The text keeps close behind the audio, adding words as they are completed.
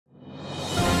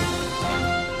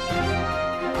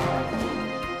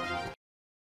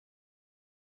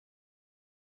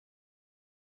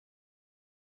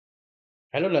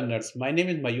Hello learners, my name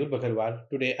is Mayur Bagharwal.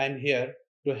 Today I am here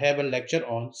to have a lecture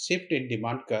on shift in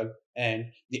demand curve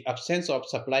and the absence of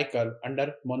supply curve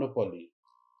under monopoly.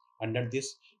 Under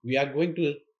this, we are going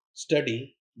to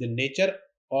study the nature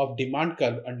of demand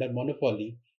curve under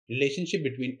monopoly, relationship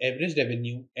between average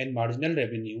revenue and marginal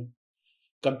revenue,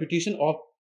 computation of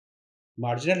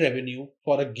marginal revenue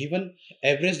for a given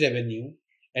average revenue,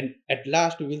 and at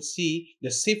last we will see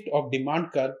the shift of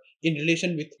demand curve in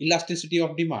relation with elasticity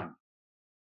of demand.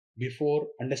 Before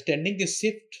understanding the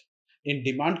shift in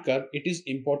demand curve, it is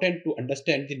important to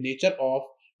understand the nature of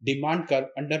demand curve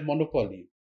under monopoly.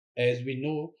 As we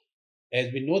know,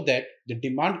 as we know that the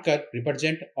demand curve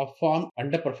represent a firm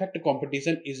under perfect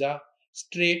competition is a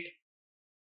straight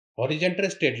horizontal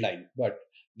straight line, but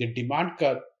the demand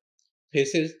curve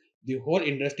faces the whole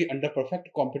industry under perfect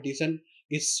competition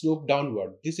is sloped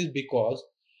downward. This is because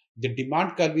the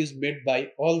demand curve is made by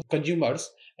all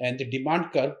consumers and the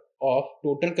demand curve of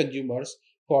total consumers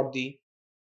for the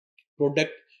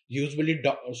product usually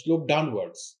slope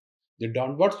downwards. The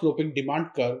downward sloping demand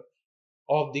curve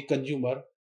of the consumer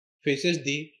faces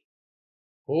the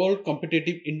whole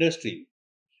competitive industry.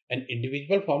 An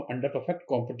individual firm under perfect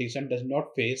competition does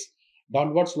not face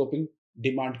downward sloping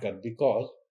demand curve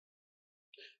because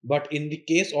but in the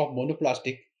case of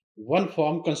monoplastic, one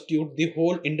firm constitutes the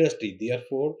whole industry.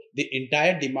 Therefore, the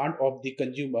entire demand of the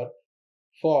consumer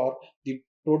for the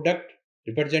product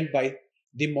represented by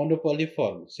the monopoly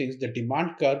firm. Since the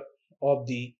demand curve of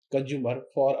the consumer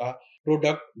for a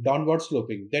product downward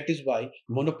sloping, that is why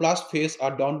monoplast face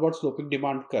a downward sloping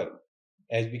demand curve.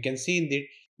 As we can see in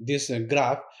this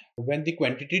graph, when the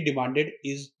quantity demanded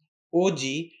is OG,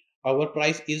 our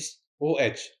price is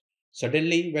OH.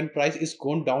 Suddenly, when price is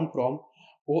gone down from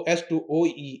OS to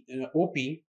OP,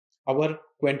 our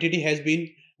quantity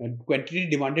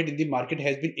demanded in the market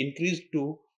has been increased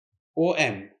to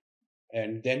OM,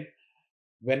 and then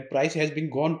when price has been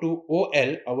gone to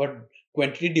OL, our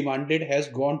quantity demanded has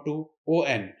gone to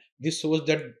ON. This shows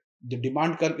that the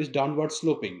demand curve is downward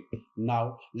sloping.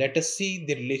 Now, let us see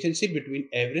the relationship between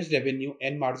average revenue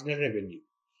and marginal revenue.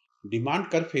 Demand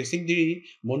curve facing the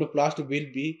monoplast will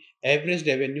be average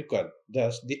revenue curve.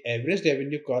 Thus, the average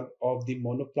revenue curve of the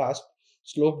monoplast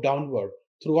slope downward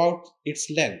throughout its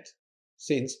length.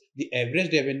 Since the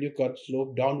average revenue curve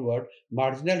slope downward,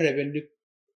 marginal revenue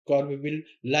curve will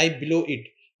lie below it.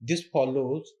 This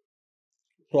follows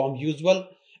from usual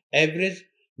average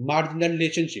marginal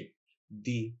relationship.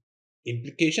 The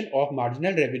implication of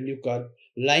marginal revenue curve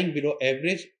lying below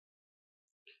average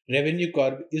revenue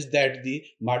curve is that the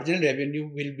marginal revenue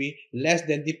will be less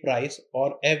than the price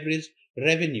or average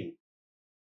revenue.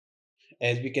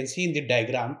 As we can see in the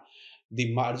diagram,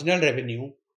 the marginal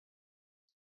revenue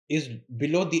is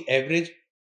below the average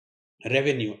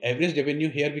revenue. Average revenue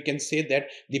here we can say that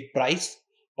the price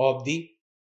of the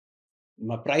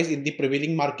price in the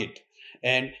prevailing market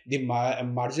and the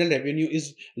marginal revenue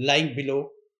is lying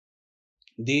below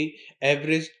the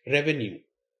average revenue.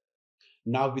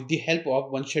 Now, with the help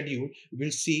of one schedule,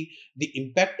 we'll see the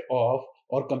impact of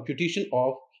or computation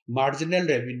of marginal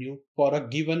revenue for a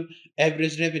given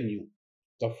average revenue.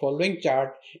 The following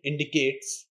chart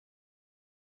indicates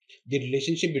the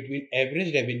relationship between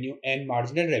average revenue and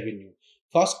marginal revenue.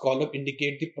 First column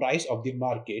indicates the price of the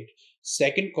market.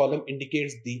 Second column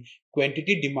indicates the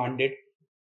quantity demanded.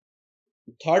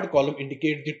 Third column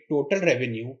indicates the total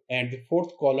revenue and the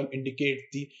fourth column indicates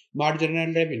the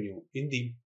marginal revenue. In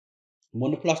the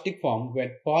monoplastic form,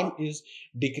 when firm is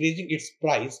decreasing its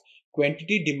price,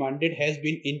 quantity demanded has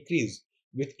been increased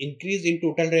with increase in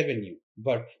total revenue.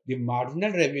 But the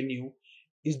marginal revenue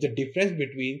is the difference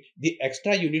between the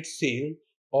extra unit sale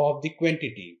of the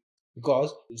quantity.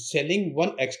 Because selling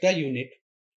one extra unit,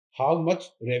 how much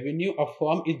revenue a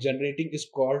firm is generating is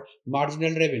called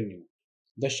marginal revenue.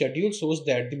 The schedule shows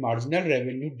that the marginal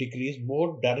revenue decreased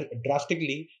more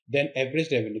drastically than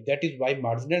average revenue. That is why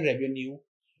marginal revenue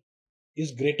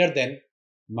is greater than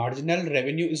marginal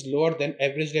revenue is lower than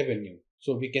average revenue.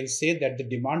 So we can say that the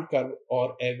demand curve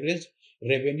or average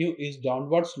revenue is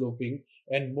downward sloping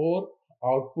and more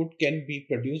output can be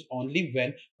produced only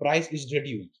when price is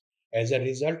reduced. As a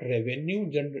result,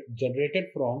 revenue generated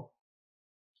from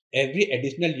every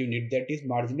additional unit, that is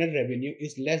marginal revenue,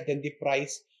 is less than the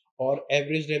price or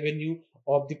average revenue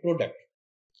of the product.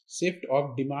 Shift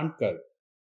of demand curve.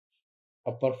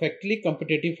 A perfectly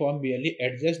competitive firm merely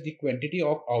adjusts the quantity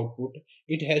of output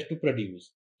it has to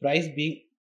produce, price being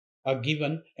a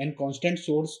given and constant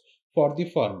source for the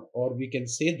firm, or we can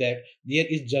say that there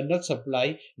is general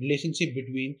supply relationship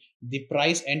between the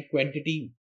price and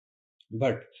quantity,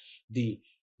 but the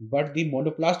but the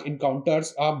monoplast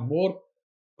encounters a more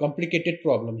complicated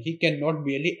problem. He cannot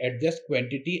merely adjust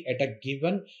quantity at a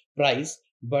given price,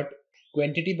 but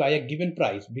quantity by a given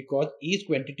price, because each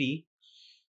quantity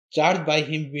charged by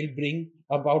him will bring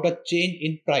about a change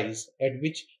in price at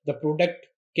which the product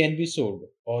can be sold.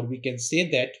 Or we can say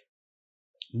that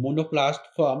monoplast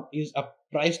firm is a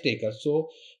price taker. So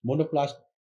monoplast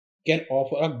can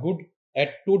offer a good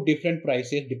at two different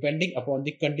prices depending upon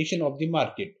the condition of the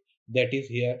market. That is,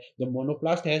 here the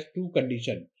monoplast has two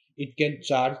conditions. It can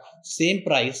charge same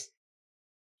price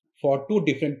for two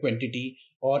different quantity,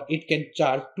 or it can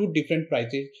charge two different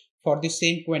prices for the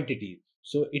same quantity.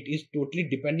 So it is totally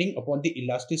depending upon the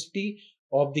elasticity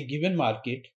of the given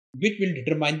market, which will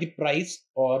determine the price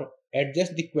or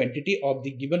adjust the quantity of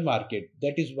the given market.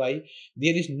 That is why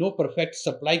there is no perfect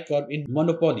supply curve in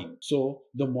monopoly. So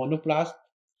the monoplast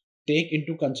take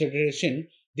into consideration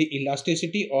the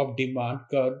elasticity of demand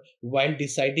curve while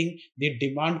deciding the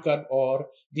demand curve or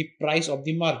the price of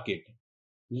the market.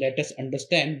 Let us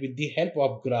understand with the help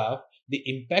of graph the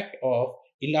impact of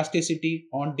elasticity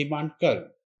on demand curve.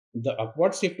 The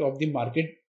upward shift of the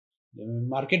market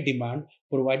demand,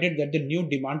 provided that the new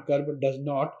demand curve does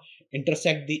not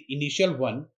intersect the initial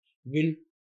one, will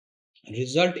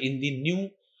result in the new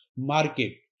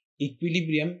market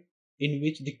equilibrium in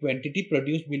which the quantity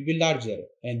produced will be larger,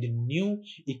 and the new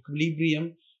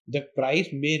equilibrium the price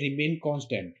may remain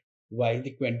constant while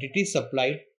the quantity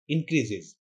supplied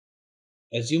increases.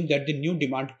 Assume that the new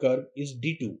demand curve is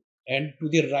D2 and to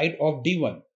the right of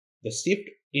D1. The shift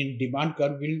in demand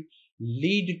curve will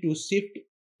lead to shift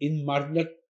in marginal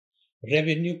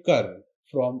revenue curve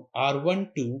from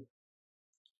R1 to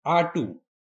R2.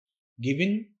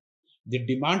 Given the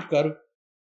demand curve,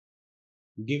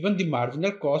 given the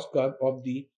marginal cost curve of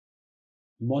the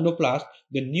monoplast,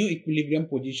 the new equilibrium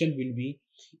position will be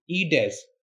E dash,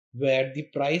 where the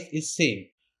price is same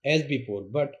as before,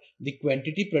 but the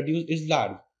quantity produced is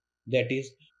large. That is,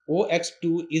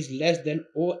 OX2 is less than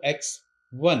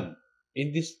OX1.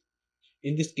 In this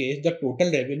in this case, the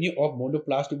total revenue of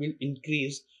monoplast will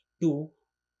increase to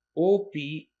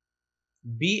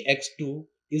OPBX2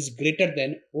 is greater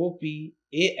than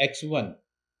OPAX1.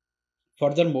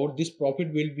 Furthermore, this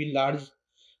profit will be large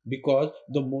because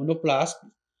the monoplast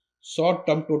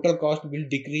short-term total cost will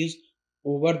decrease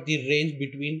over the range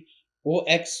between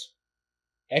OX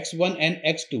X1 and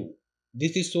X2.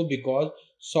 This is so because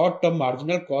short-term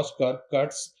marginal cost curve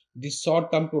cuts the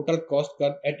short-term total cost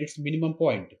curve at its minimum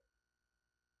point.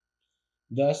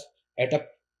 Thus, at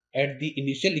the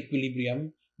initial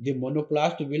equilibrium, the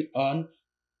monoplast will earn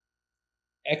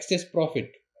excess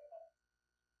profit,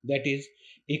 that is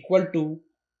equal to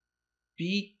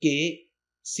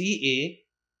PKCA.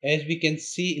 As we can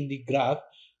see in the graph,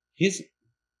 his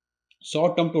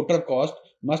short-term total cost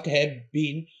must have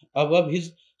been above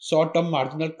his short-term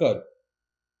marginal curve,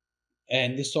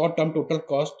 and the short-term total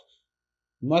cost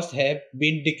must have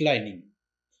been declining.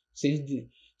 Since,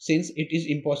 since it is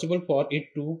impossible for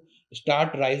it to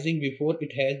start rising before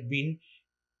it has been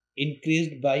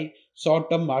increased by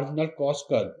short-term marginal cost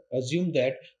curve, assume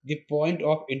that the point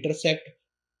of intersect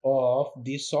of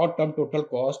the short-term total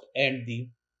cost and the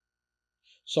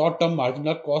short-term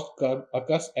marginal cost curve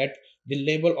occurs at the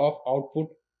level of output,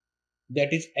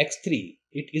 that is X3.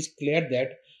 It is clear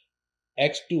that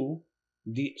X2,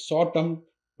 the short-term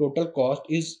total cost,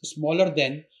 is smaller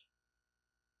than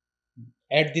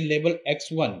at the level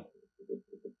X1.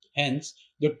 Hence,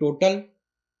 the total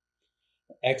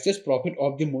excess profit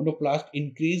of the monoplast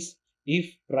increase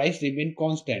if price remain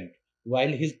constant, while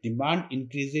his demand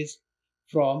increases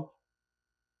from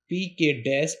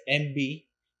Pk-MB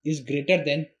is greater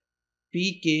than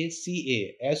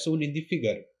PKCA as shown in the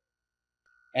figure.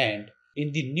 And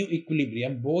in the new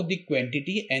equilibrium, both the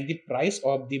quantity and the price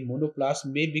of the monoplast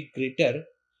may be greater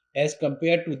as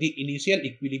compared to the initial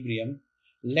equilibrium.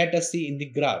 Let us see in the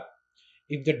graph.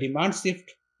 If the demand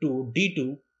shift to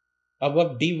D2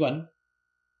 above D1,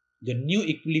 the new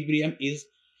equilibrium is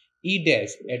E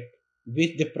dash, at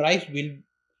which the price will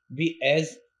be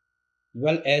as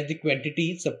well as the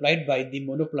quantity supplied by the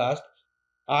monoplast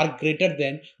are greater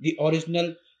than the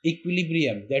original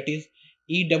equilibrium, that is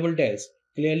E double dash,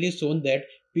 clearly shown that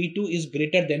P2 is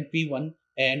greater than P1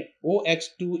 and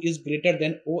OX2 is greater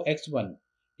than OX1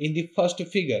 in the first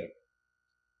figure.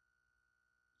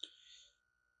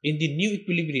 In the new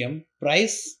equilibrium,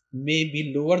 price may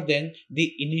be lower than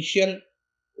the initial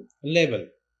level.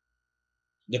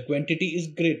 The quantity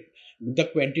is the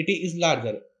quantity is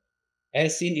larger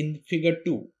as seen in figure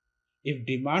 2. If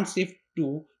demand shift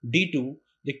to D2,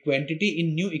 the quantity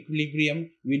in new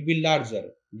equilibrium will be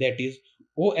larger, that is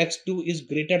OX2 is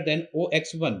greater than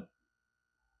OX1,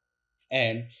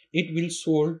 and it will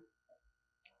sold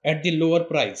at the lower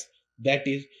price. That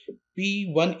is,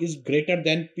 P1 is greater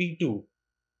than P2,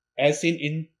 as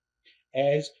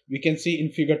as we can see in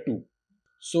figure 2.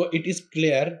 So it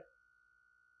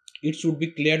should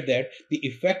be clear that the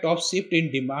effect of shift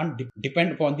in demand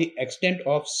depend upon the extent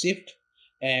of shift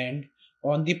and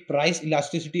on the price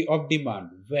elasticity of demand.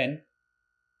 When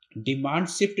demand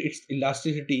shift, its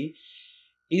elasticity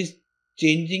is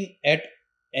changing at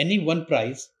any one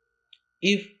price.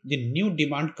 If the new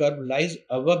demand curve lies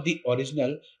above the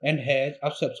original and has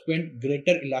a subsequent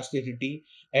greater elasticity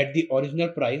at the original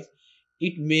price,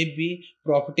 it may be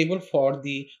profitable for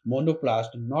the monoplast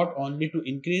not only to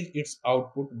increase its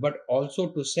output but also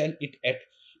to sell it at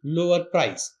lower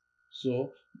price.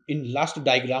 So in last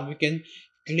diagram we can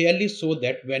clearly show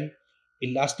that when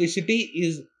elasticity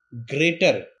is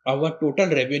greater, our total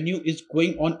revenue is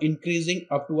going on increasing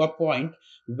up to a point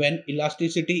when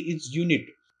elasticity is unit.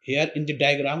 Here in the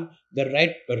diagram, the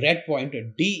red point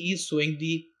D is showing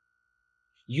the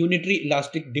unitary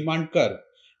elastic demand curve,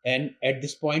 and at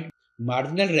this point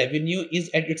marginal revenue is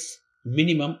at its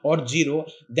minimum or zero.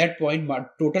 That point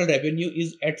total revenue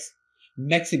is at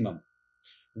maximum.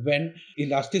 When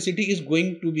elasticity is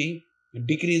going to be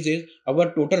decreases,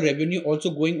 our total revenue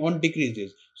also going on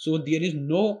decreases. So there is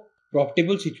no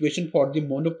profitable situation for the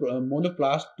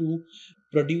monoplast to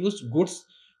produce goods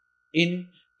in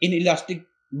inelastic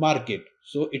market.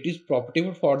 So it is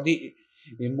profitable for the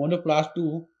monoplast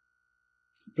to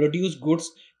produce goods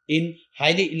in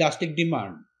highly elastic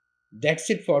demand. That's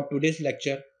it for today's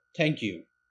lecture. Thank you.